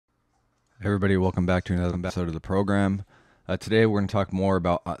Everybody, welcome back to another episode of the program. Today we're going to talk more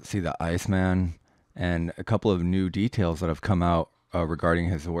about Ötzi the Iceman and a couple of new details that have come out regarding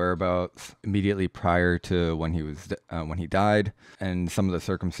his whereabouts immediately prior to when he died, and some of the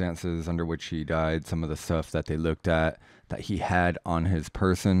circumstances under which he died, some of the stuff that they looked at that he had on his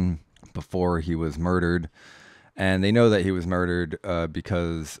person before he was murdered. And they know that he was murdered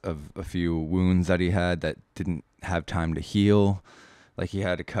because of a few wounds that he had that didn't have time to heal. Like he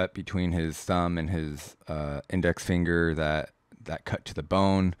had a cut between his thumb and his index finger that cut to the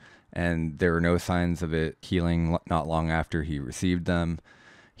bone, and there were no signs of it healing not long after he received them.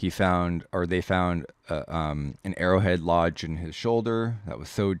 They found an arrowhead lodged in his shoulder that was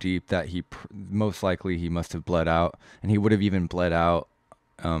so deep that most likely he must have bled out, and he would have even bled out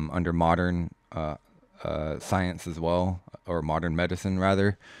under modern science as well, or modern medicine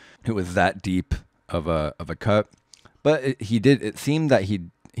rather. It was that deep of a cut. But it seemed that he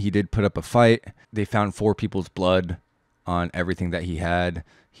did put up a fight. They found 4 people's blood on everything that he had.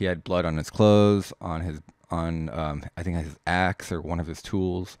 He had blood on his clothes, on I think his axe or one of his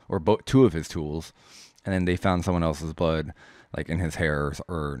tools, or 2 of his tools, and then they found someone else's blood, like in his hair,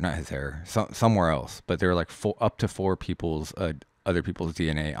 or not his hair, somewhere else. But there were like up to 4 other people's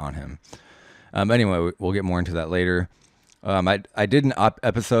DNA on him. Anyway, we'll get more into that later. I did an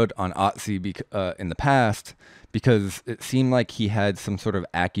episode on Otzi in the past, because it seemed like he had some sort of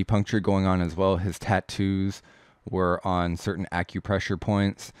acupuncture going on as well. His tattoos were on certain acupressure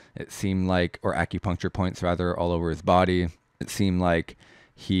points. It seemed like, or acupuncture points rather, all over his body. It seemed like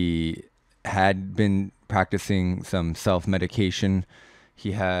he had been practicing some self-medication.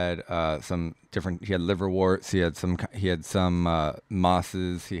 He had he had liverworts. He had some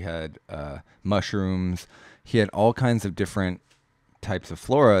mosses. He had mushrooms. He had all kinds of different types of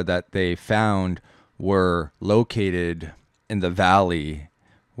flora that they found were located in the valley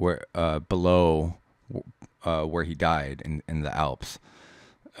where below where he died in the Alps,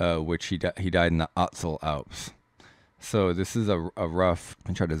 which he died in the Otzi Alps. So this is a rough. Let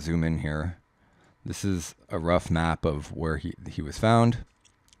me try to zoom in here. This is a rough map of where he was found,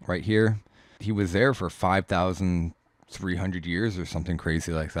 right here. He was there for 5,300 years or something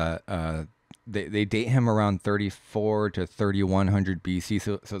crazy like that. They date him around 34 to 3100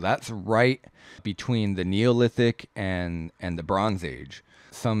 BC, so that's right between the Neolithic and the Bronze Age.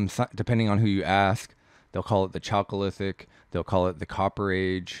 Depending on who you ask, they'll call it the Chalcolithic, they'll call it the Copper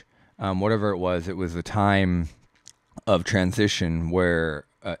Age, whatever it was a time of transition where,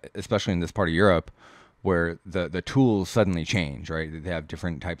 especially in this part of Europe, where the tools suddenly change, right? They have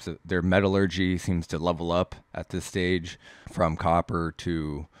different types of, their metallurgy seems to level up at this stage from copper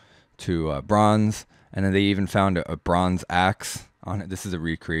to bronze, and then they even found a bronze axe on it. This is a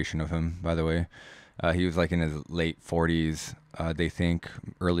recreation of him, by the way. He was like in his late 40s, they think,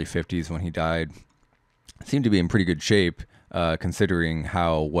 early 50s when he died. Seemed to be in pretty good shape, considering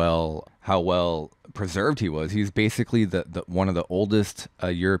how well preserved he was. He's basically the one of the oldest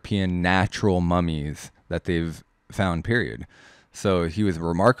European natural mummies that they've found, period. So he was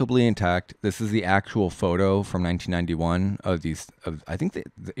remarkably intact. This is the actual photo from 1991 of these. I think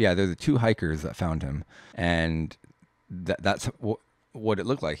they're the 2 hikers that found him, and that's what it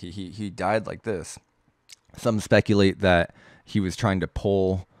looked like. He died like this. Some speculate that he was trying to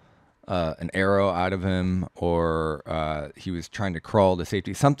pull an arrow out of him, or he was trying to crawl to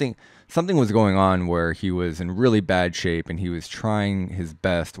safety. Something was going on where he was in really bad shape, and he was trying his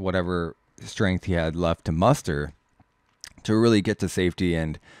best, whatever strength he had left to muster, to really get to safety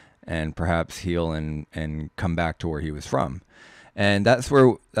and perhaps heal and come back to where he was from. And that's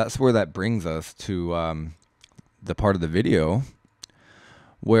where that brings us to the part of the video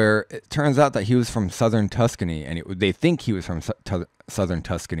where it turns out that he was from southern Tuscany, and they think he was from southern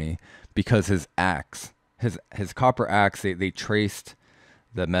Tuscany because his axe, his copper axe, they traced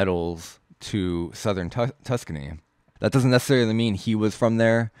the metals to southern Tuscany. That doesn't necessarily mean he was from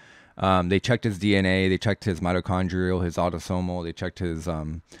there. They checked his DNA, they checked his mitochondrial, his autosomal, they checked his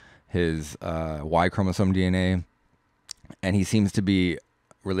Y chromosome DNA, and he seems to be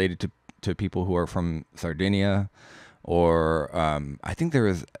related to people who are from Sardinia, or I think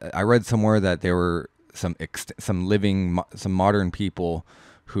I read somewhere that there were some modern people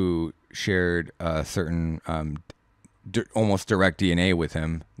who shared certain almost direct DNA with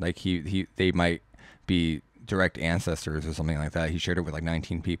him, like they might be direct ancestors or something like that. He shared it with like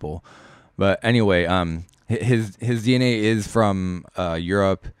 19 people. But anyway, his DNA is from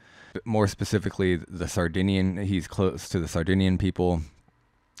Europe, more specifically the Sardinian. He's close to the Sardinian people.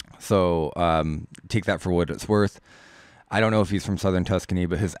 So take that for what it's worth. I don't know if he's from southern Tuscany,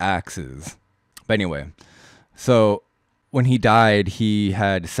 but his axe is. But anyway, so when he died, he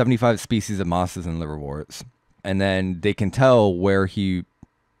had 75 species of mosses and liverworts, and then they can tell where he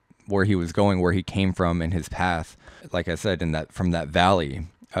was going, where he came from in his path. Like I said, in that from that valley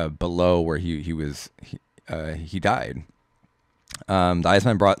below where he died. The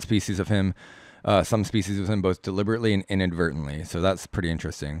Iceman brought species of him, some species of him, both deliberately and inadvertently. So that's pretty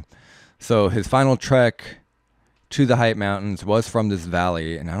interesting. So his final trek to the Height Mountains was from this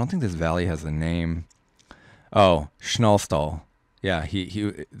valley, and I don't think this valley has a name. Oh, Schnallstal. Yeah,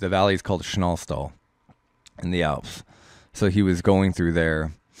 the valley is called Schnallstal in the Alps. So he was going through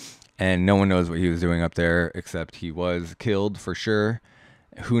there, and no one knows what he was doing up there, except he was killed for sure.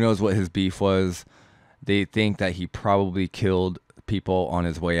 Who knows what his beef was? They think that he probably killed people on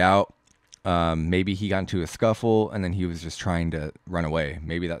his way out. Maybe he got into a scuffle, and then he was just trying to run away.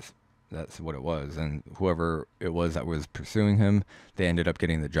 Maybe that's what it was. And whoever it was that was pursuing him, they ended up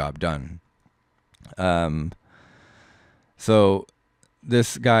getting the job done. So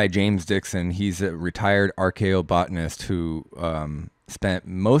this guy, James Dixon, he's a retired archaeobotanist who spent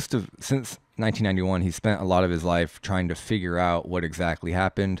since 1991, he spent a lot of his life trying to figure out what exactly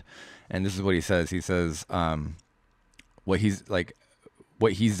happened. And this is what he says. He says what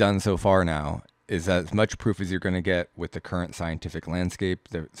he's done so far now is as much proof as you're going to get with the current scientific landscape,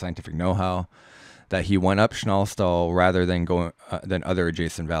 the scientific know-how, that he went up Schnallstal rather than than other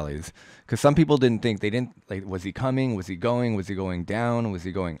adjacent valleys. Because some people didn't think, was he coming? Was he going? Was he going down? Was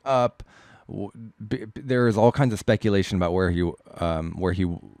he going up? There is all kinds of speculation about where he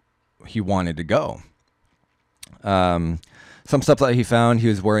wanted to go. Some stuff that he found, he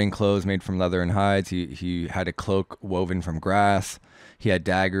was wearing clothes made from leather and hides. He had a cloak woven from grass. He had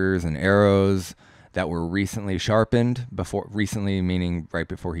daggers and arrows that were recently sharpened. Recently meaning right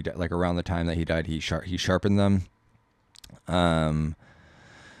before he died, like around the time that he died, he sharpened them.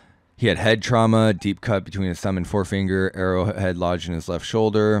 He had head trauma, deep cut between his thumb and forefinger, arrowhead lodged in his left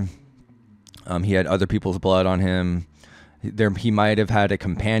shoulder. He had other people's blood on him. He might have had a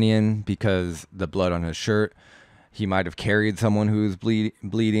companion because the blood on his shirt. He might have carried someone who was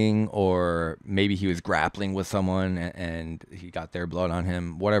bleeding, or maybe he was grappling with someone and he got their blood on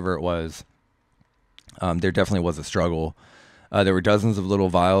him. Whatever it was, there definitely was a struggle. There were dozens of little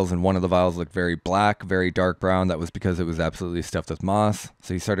vials, and one of the vials looked very black, very dark brown. That was because it was absolutely stuffed with moss.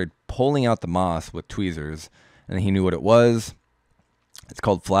 So he started pulling out the moss with tweezers, and he knew what it was. It's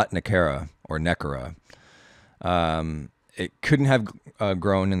called flat necera, or necera. It couldn't have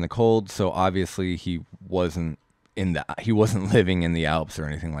grown in the cold, so obviously he wasn't living in the Alps or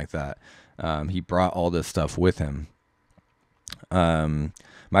anything like that. He brought all this stuff with him.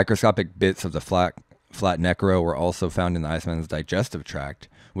 Microscopic bits of the flat necro were also found in the Iceman's digestive tract,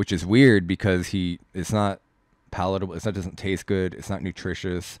 which is weird because it's not palatable. It doesn't taste good. It's not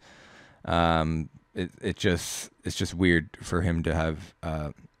nutritious. It's just weird for him to have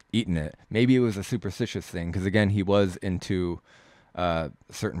eaten it. Maybe it was a superstitious thing because, again, he was into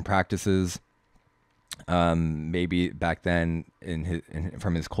certain practices. Maybe back then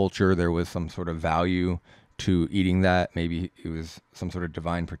from his culture there was some sort of value to eating that. Maybe it was some sort of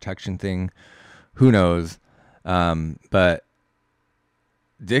divine protection thing. Who knows? But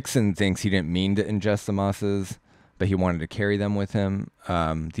Dixon thinks he didn't mean to ingest the mosses, but he wanted to carry them with him.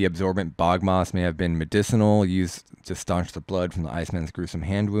 The absorbent bog moss may have been medicinal, used to staunch the blood from the Iceman's gruesome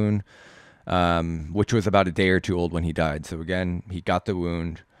hand wound, which was about a day or two old when he died. So again, he got the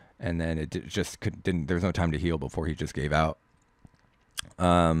wound, and then it didn't. There was no time to heal before he just gave out.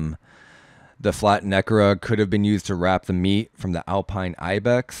 The flat necra could have been used to wrap the meat from the alpine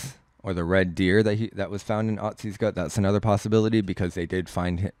ibex or the red deer that was found in Otzi's gut. That's another possibility because they did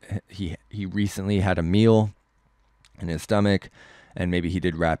find he recently had a meal in his stomach, and maybe he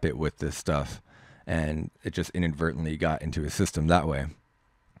did wrap it with this stuff, and it just inadvertently got into his system that way.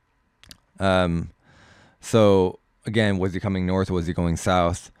 So again, was he coming north or was he going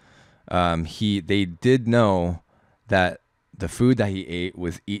south? They did know that the food that he ate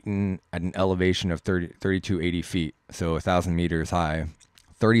was eaten at an elevation of 3,280 feet, so 1,000 meters high,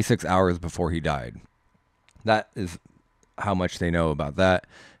 36 hours before he died. That is how much they know about that.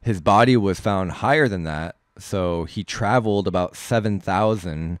 His body was found higher than that, so he traveled about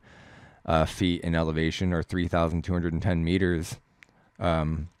 7,000 feet in elevation, or 3,210 meters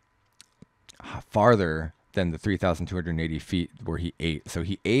farther than the 3,280 feet where he ate. So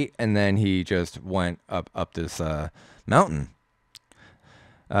he ate, and then he just went up this mountain.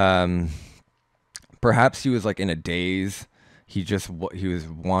 Perhaps he was like in a daze. He was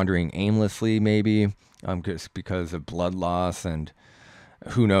wandering aimlessly, maybe just because of blood loss, and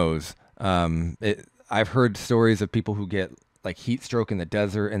who knows. I've heard stories of people who get like heat stroke in the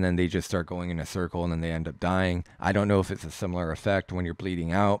desert, and then they just start going in a circle, and then they end up dying. I don't know if it's a similar effect when you're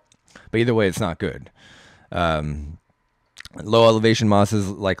bleeding out, but either way, it's not good. Low elevation mosses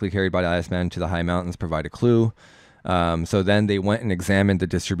likely carried by the Iceman to the high mountains provide a clue. So then they went and examined the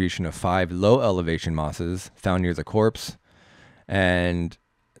distribution of 5 low elevation mosses found near the corpse. And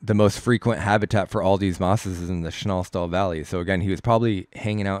the most frequent habitat for all these mosses is in the Schnallstal Valley. So again, he was probably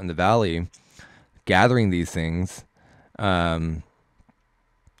hanging out in the valley, gathering these things for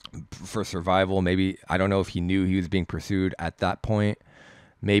survival. Maybe, I don't know if he knew he was being pursued at that point.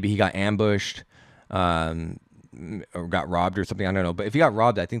 Maybe he got ambushed. Or got robbed or something. I don't know. But if he got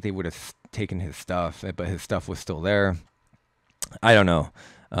robbed, I think they would have taken his stuff, but his stuff was still there. I don't know.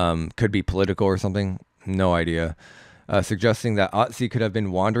 Could be political or something. No idea. Suggesting that Otzi could have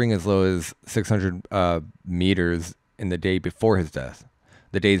been wandering as low as 600 meters in the day before his death.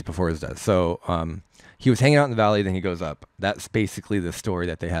 The days before his death. So he was hanging out in the valley, then he goes up. That's basically the story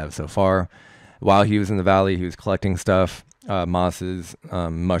that they have so far. While he was in the valley, he was collecting stuff, mosses,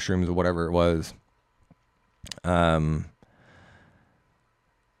 mushrooms, or whatever it was.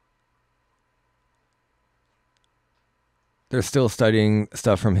 They're still studying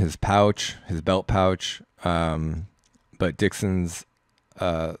stuff from his pouch, his belt pouch, but Dixon's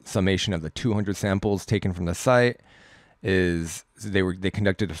summation of the 200 samples taken from the site is they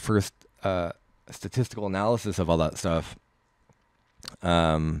conducted a first statistical analysis of all that stuff,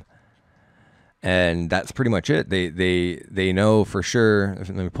 and that's pretty much it. They know for sure. Let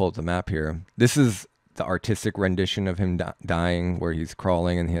me pull up the map here. This is the artistic rendition of him dying, where he's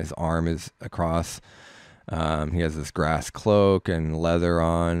crawling and his arm is across. He has this grass cloak and leather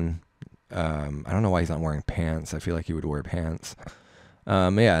on. I don't know why he's not wearing pants. I feel like he would wear pants.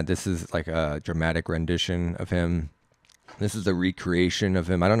 Yeah, this is like a dramatic rendition of him. This is a recreation of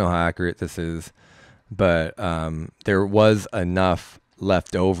him. I don't know how accurate this is, but there was enough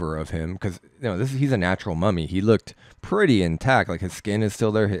left over of him because he's a natural mummy. He looked pretty intact. Like his skin is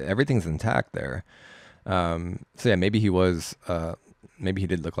still there. Everything's intact there. So yeah, maybe he was, maybe he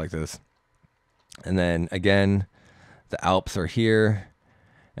did look like this. And then again, the Alps are here,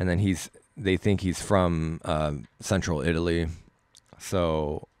 and then they think he's from central Italy.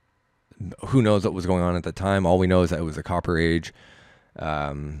 So who knows what was going on at the time? All we know is that it was a Copper Age.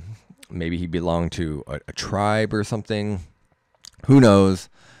 Maybe he belonged to a tribe or something. Who knows?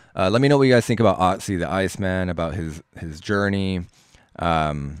 Let me know what you guys think about Ötzi the Iceman, about his journey,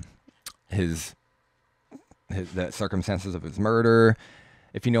 the circumstances of his murder.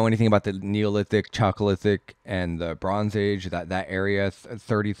 If you know anything about the Neolithic, Chalcolithic, and the Bronze Age, that area,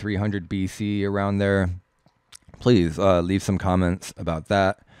 3300 BC, around there, please leave some comments about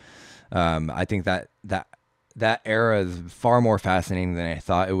that. I think that era is far more fascinating than I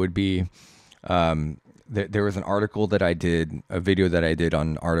thought it would be. There was an article that I did, a video that I did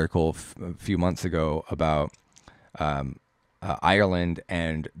on article a few months ago about Ireland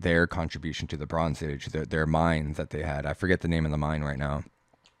and their contribution to the Bronze Age, their mines that they had. I forget the name of the mine right now.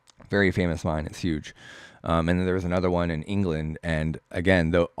 Very famous mine. It's huge. And then there was another one in England. And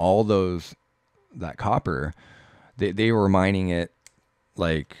again, that copper, they were mining it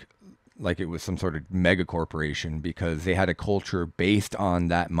like it was some sort of mega corporation, because they had a culture based on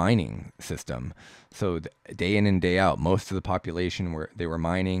that mining system. So day in and day out, most of the population they were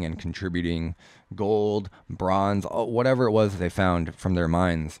mining and contributing gold, bronze, whatever it was they found from their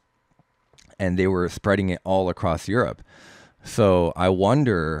mines, and they were spreading it all across Europe. So I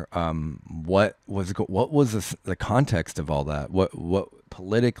wonder what was the context of all that? What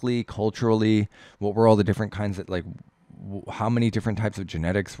politically, culturally, what were all the different kinds of, like, how many different types of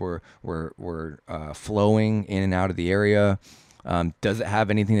genetics were flowing in and out of the area? Does it have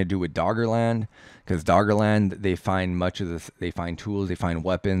anything to do with Doggerland? Because Doggerland, they find much of this. They find tools, they find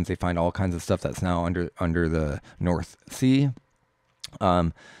weapons, they find all kinds of stuff that's now under the North Sea.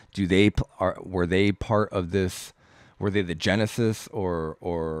 Were they part of this? Were they the genesis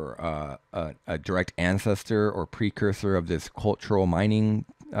or a direct ancestor or precursor of this cultural mining?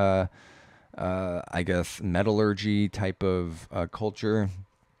 I guess metallurgy type of culture.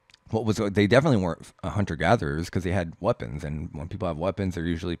 They definitely weren't hunter-gatherers, because they had weapons, and when people have weapons, they're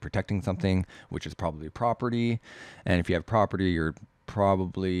usually protecting something, which is probably property. And if you have property, you're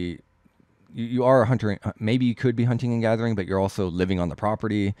probably you are a hunter. Maybe you could be hunting and gathering, but you're also living on the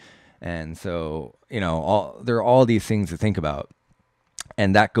property. And so, there are all these things to think about.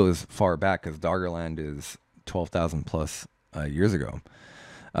 And that goes far back, because Doggerland is 12,000 plus years ago.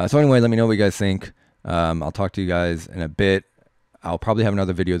 So anyway, let me know what you guys think. I'll talk to you guys in a bit. I'll probably have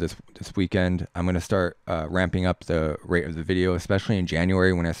another video this weekend. I'm going to start ramping up the rate of the video, especially in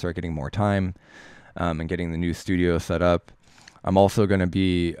January when I start getting more time and getting the new studio set up. I'm also going to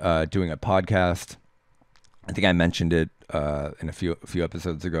be doing a podcast. I think I mentioned it in a few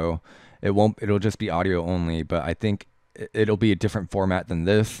episodes ago. It'll just be audio only, but I think it'll be a different format than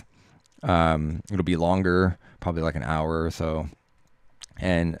this. It'll be longer, probably like an hour or so,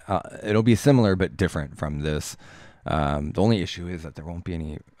 and it'll be similar but different from this. The only issue is that there won't be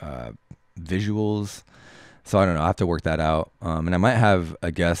any visuals, so I don't know. I have to work that out, and I might have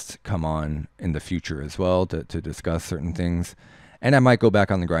a guest come on in the future as well to discuss certain things, and I might go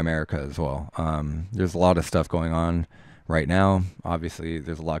back on the Grimerica as well. There's a lot of stuff going on right now. Obviously,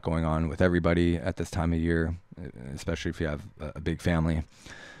 there's a lot going on with everybody at this time of year, especially if you have a big family.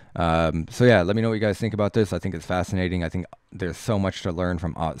 So yeah, let me know what you guys think about this. I think it's fascinating. I think there's so much to learn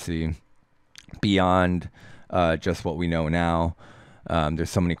from Otzi beyond just what we know now. There's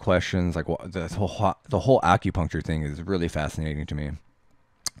so many questions. Like the whole acupuncture thing is really fascinating to me.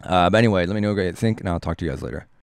 But anyway, let me know what you guys think, and I'll talk to you guys later.